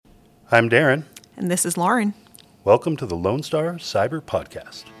I'm Deron. And this is Lauren. Welcome to the Lone Star Cyber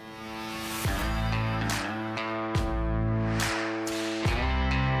Podcast.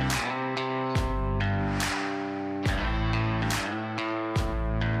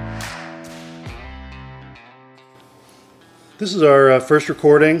 This is our first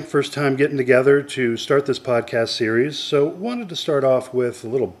recording, first time getting together to start this podcast series. So wanted to start off with a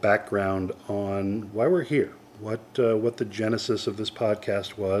little background on why we're here, what the genesis of this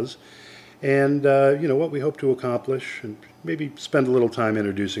podcast was, and what we hope to accomplish, and maybe spend a little time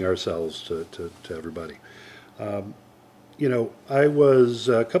introducing ourselves to everybody. I was,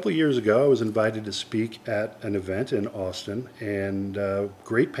 a couple of years ago, I was invited to speak at an event in Austin, and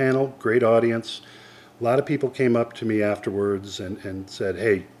great panel, great audience. A lot of people came up to me afterwards and said,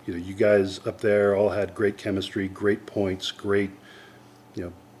 hey, you guys up there all had great chemistry, great points, great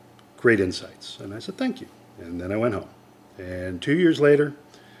insights. And I said, thank you. And then I went home. And 2 years later,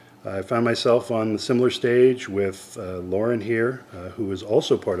 I found myself on the similar stage with Lauren here, who was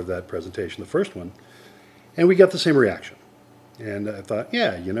also part of that presentation, the first one. And we got the same reaction. And I thought,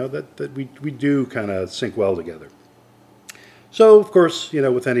 that we do kind of sync well together. So, of course,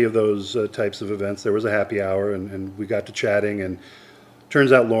 with any of those types of events, there was a happy hour, and we got to chatting, and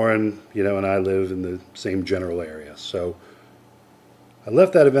turns out Lauren, and I live in the same general area. So I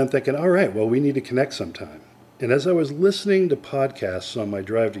left that event thinking, all right, well, we need to connect sometime. And as I was listening to podcasts on my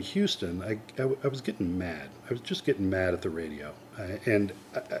drive to Houston, I was getting mad. I was just getting mad at the radio. And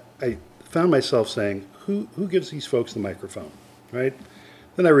I found myself saying, who gives these folks the microphone, right?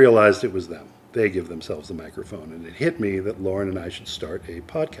 Then I realized it was them. They give themselves the microphone. And it hit me that Lauren and I should start a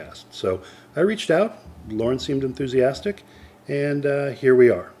podcast. So I reached out. Lauren seemed enthusiastic. And here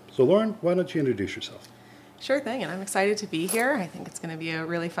we are. So Lauren, why don't you introduce yourself? Sure thing. And I'm excited to be here. I think it's going to be a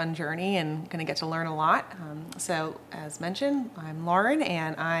really fun journey and going to get to learn a lot. So as mentioned, I'm Lauren,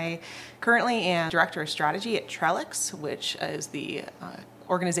 and I currently am Director of Strategy at Trellix, which is the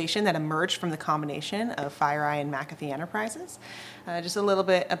organization that emerged from the combination of FireEye and McAfee Enterprises. Just a little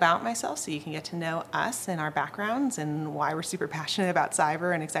bit about myself so you can get to know us and our backgrounds and why we're super passionate about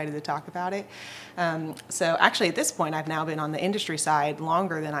cyber and excited to talk about it. So actually at this point, I've now been on the industry side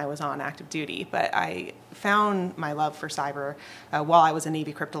longer than I was on active duty, but I found my love for cyber while I was a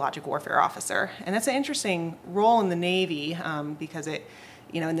Navy cryptologic warfare officer. And that's an interesting role in the Navy because it,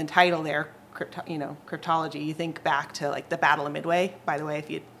 in the title there, cryptology, you think back to like the Battle of Midway. By the way, if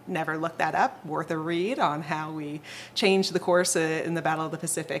you never looked that up, worth a read on how we changed the course in the Battle of the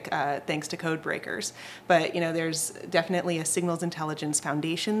Pacific thanks to code breakers. But there's definitely a signals intelligence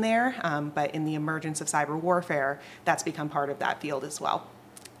foundation there. But in the emergence of cyber warfare, that's become part of that field as well.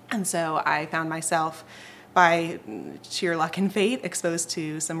 And so I found myself, by sheer luck and fate, exposed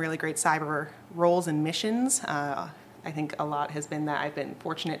to some really great cyber roles and missions. I think a lot has been that I've been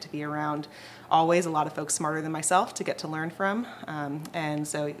fortunate to be around always a lot of folks smarter than myself to get to learn from. And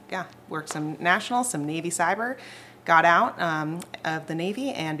so, worked some national, some Navy cyber, got out of the Navy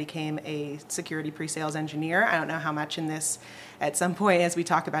and became a security pre-sales engineer. I don't know how much in this, at some point as we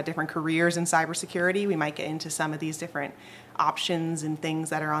talk about different careers in cybersecurity, we might get into some of these different options and things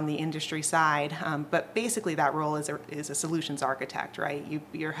that are on the industry side. But basically that role is a solutions architect, right?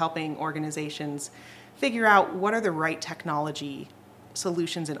 You're helping organizations figure out what are the right technology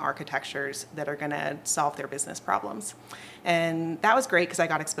solutions and architectures that are going to solve their business problems. And that was great because I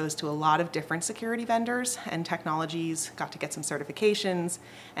got exposed to a lot of different security vendors and technologies, got to get some certifications,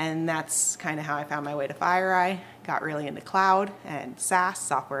 and that's kind of how I found my way to FireEye, got really into cloud and SaaS,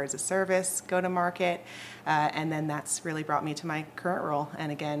 software as a service, go-to-market, and then that's really brought me to my current role.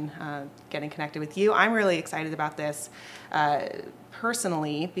 And again, getting connected with you. I'm really excited about this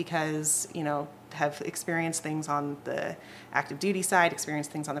personally because, have experienced things on the active duty side, experienced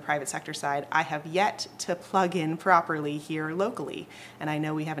things on the private sector side. I have yet to plug in properly here locally. And I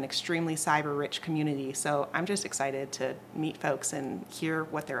know we have an extremely cyber-rich community. So I'm just excited to meet folks and hear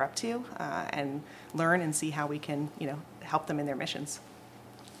what they're up to and learn and see how we can, help them in their missions.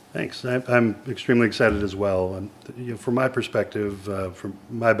 Thanks. I'm extremely excited as well. And from my perspective, from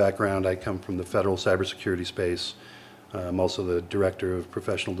my background, I come from the federal cybersecurity space. I'm also the Director of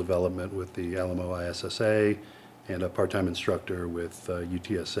Professional Development with the Alamo ISSA and a part-time instructor with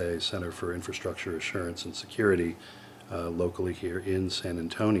UTSA Center for Infrastructure Assurance and Security locally here in San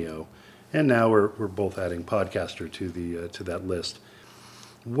Antonio. And now we're both adding podcaster to that list.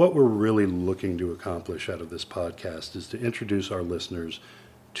 What we're really looking to accomplish out of this podcast is to introduce our listeners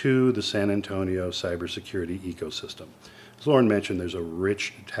to the San Antonio cybersecurity ecosystem. As Lauren mentioned, there's a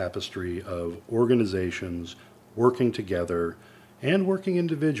rich tapestry of organizations working together and working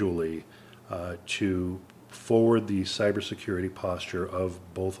individually to forward the cybersecurity posture of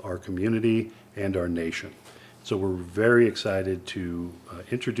both our community and our nation. So we're very excited to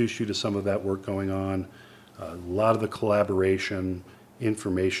introduce you to some of that work going on, a lot of the collaboration,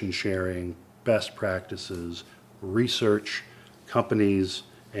 information sharing, best practices, research, companies,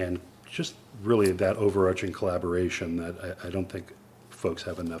 and just really that overarching collaboration that I don't think folks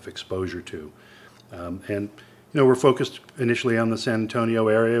have enough exposure to. And we're focused initially on the San Antonio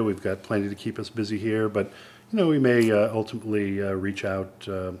area. We've got plenty to keep us busy here, but we may ultimately reach out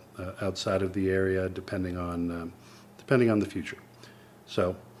outside of the area depending on the future.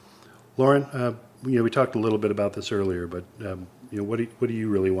 So, Lauren, we talked a little bit about this earlier, but what do you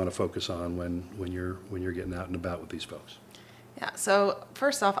really want to focus on when you're getting out and about with these folks? Yeah, so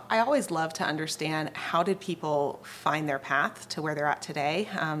first off, I always love to understand how did people find their path to where they're at today.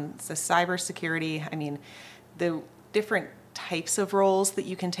 So cybersecurity, the different types of roles that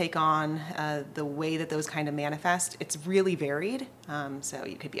you can take on, the way that those kind of manifest, it's really varied. So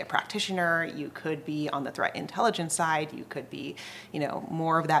you could be a practitioner, you could be on the threat intelligence side, you could be,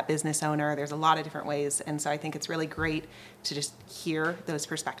 more of that business owner. There's a lot of different ways. And so I think it's really great to just hear those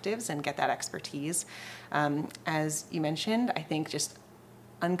perspectives and get that expertise. As you mentioned, I think just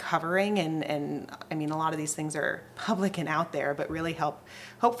uncovering and a lot of these things are public and out there, but really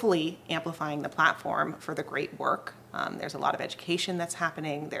hopefully amplifying the platform for the great work. There's a lot of education that's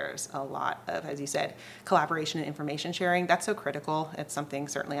happening. There's a lot of, as you said, collaboration and information sharing. That's so critical. It's something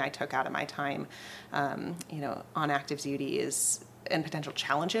certainly I took out of my time, on active duty and potential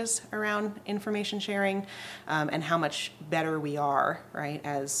challenges around information sharing, and how much better we are, right,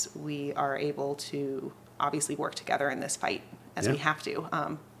 as we are able to obviously work together in this fight as we have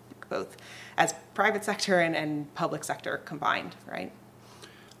to, both as private sector and public sector combined, right?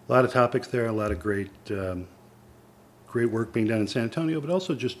 A lot of topics there, a lot of great work being done in San Antonio, but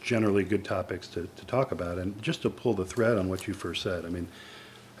also just generally good topics to talk about. And just to pull the thread on what you first said,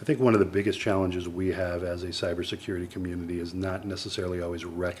 I think one of the biggest challenges we have as a cybersecurity community is not necessarily always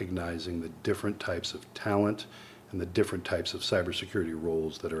recognizing the different types of talent and the different types of cybersecurity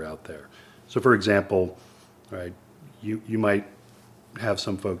roles that are out there. So for example, right, you might have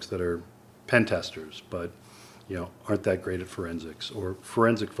some folks that are pen testers, but aren't that great at forensics, or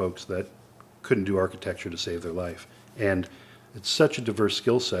forensic folks that couldn't do architecture to save their life. And it's such a diverse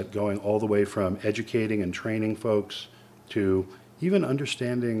skill set, going all the way from educating and training folks to even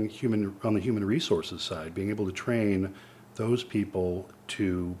understanding on the human resources side, being able to train those people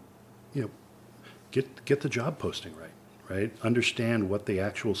to get the job posting right? Understand what the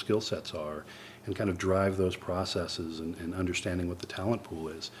actual skill sets are and kind of drive those processes and understanding what the talent pool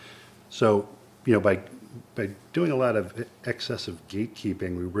is. So, by doing a lot of excessive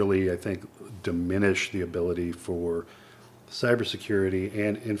gatekeeping, we really, I think, diminish the ability for cybersecurity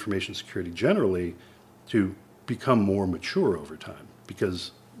and information security generally to become more mature over time.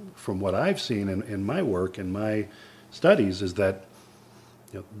 Because from what I've seen in my work and my studies is that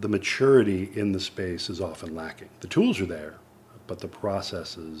the maturity in the space is often lacking. The tools are there, but the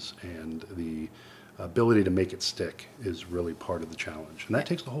processes and the ability to make it stick is really part of the challenge. And that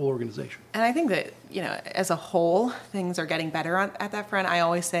takes the whole organization. And I think that, as a whole, things are getting better at that front. I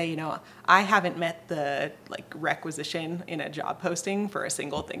always say, I haven't met the requisition in a job posting for a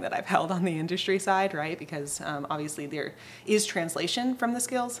single thing that I've held on the industry side, right? Because obviously there is translation from the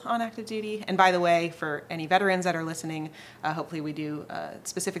skills on active duty. And by the way, for any veterans that are listening, hopefully we do a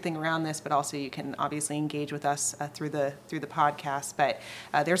specific thing around this, but also you can obviously engage with us through the podcast. But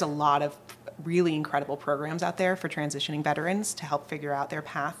there's a lot of really incredible programs out there for transitioning veterans to help figure out their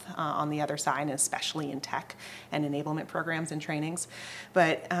path on the other side, and especially in tech and enablement programs and trainings.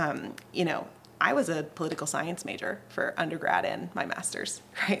 But, I was a political science major for undergrad and my master's,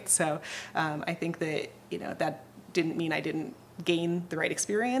 right? So I think that, that didn't mean I didn't gain the right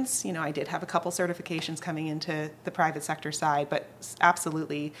experience. I did have a couple certifications coming into the private sector side, but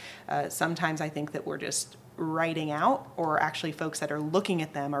absolutely, sometimes I think that we're just writing out, or actually folks that are looking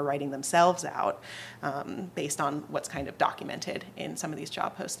at them are writing themselves out based on what's kind of documented in some of these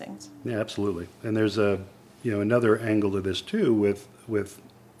job postings. Yeah, absolutely. And there's another angle to this too, with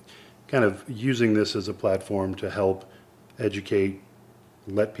kind of using this as a platform to help educate,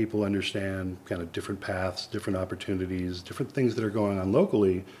 let people understand kind of different paths, different opportunities, different things that are going on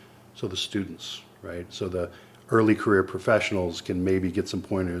locally, so the students, right? So the early career professionals can maybe get some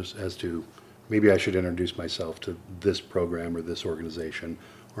pointers as to maybe I should introduce myself to this program or this organization,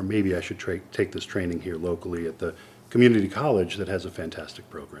 or maybe I should take this training here locally at the community college that has a fantastic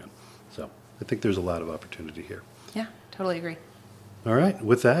program. So I think there's a lot of opportunity here. Yeah, totally agree. All right.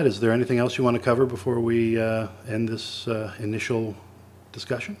 With that, is there anything else you want to cover before we end this initial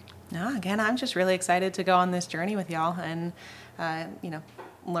discussion? No, again, I'm just really excited to go on this journey with y'all and,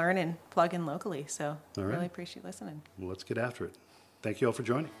 learn and plug in locally. So All right. really appreciate listening. Well, let's get after it. Thank you all for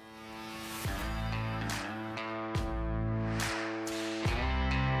joining.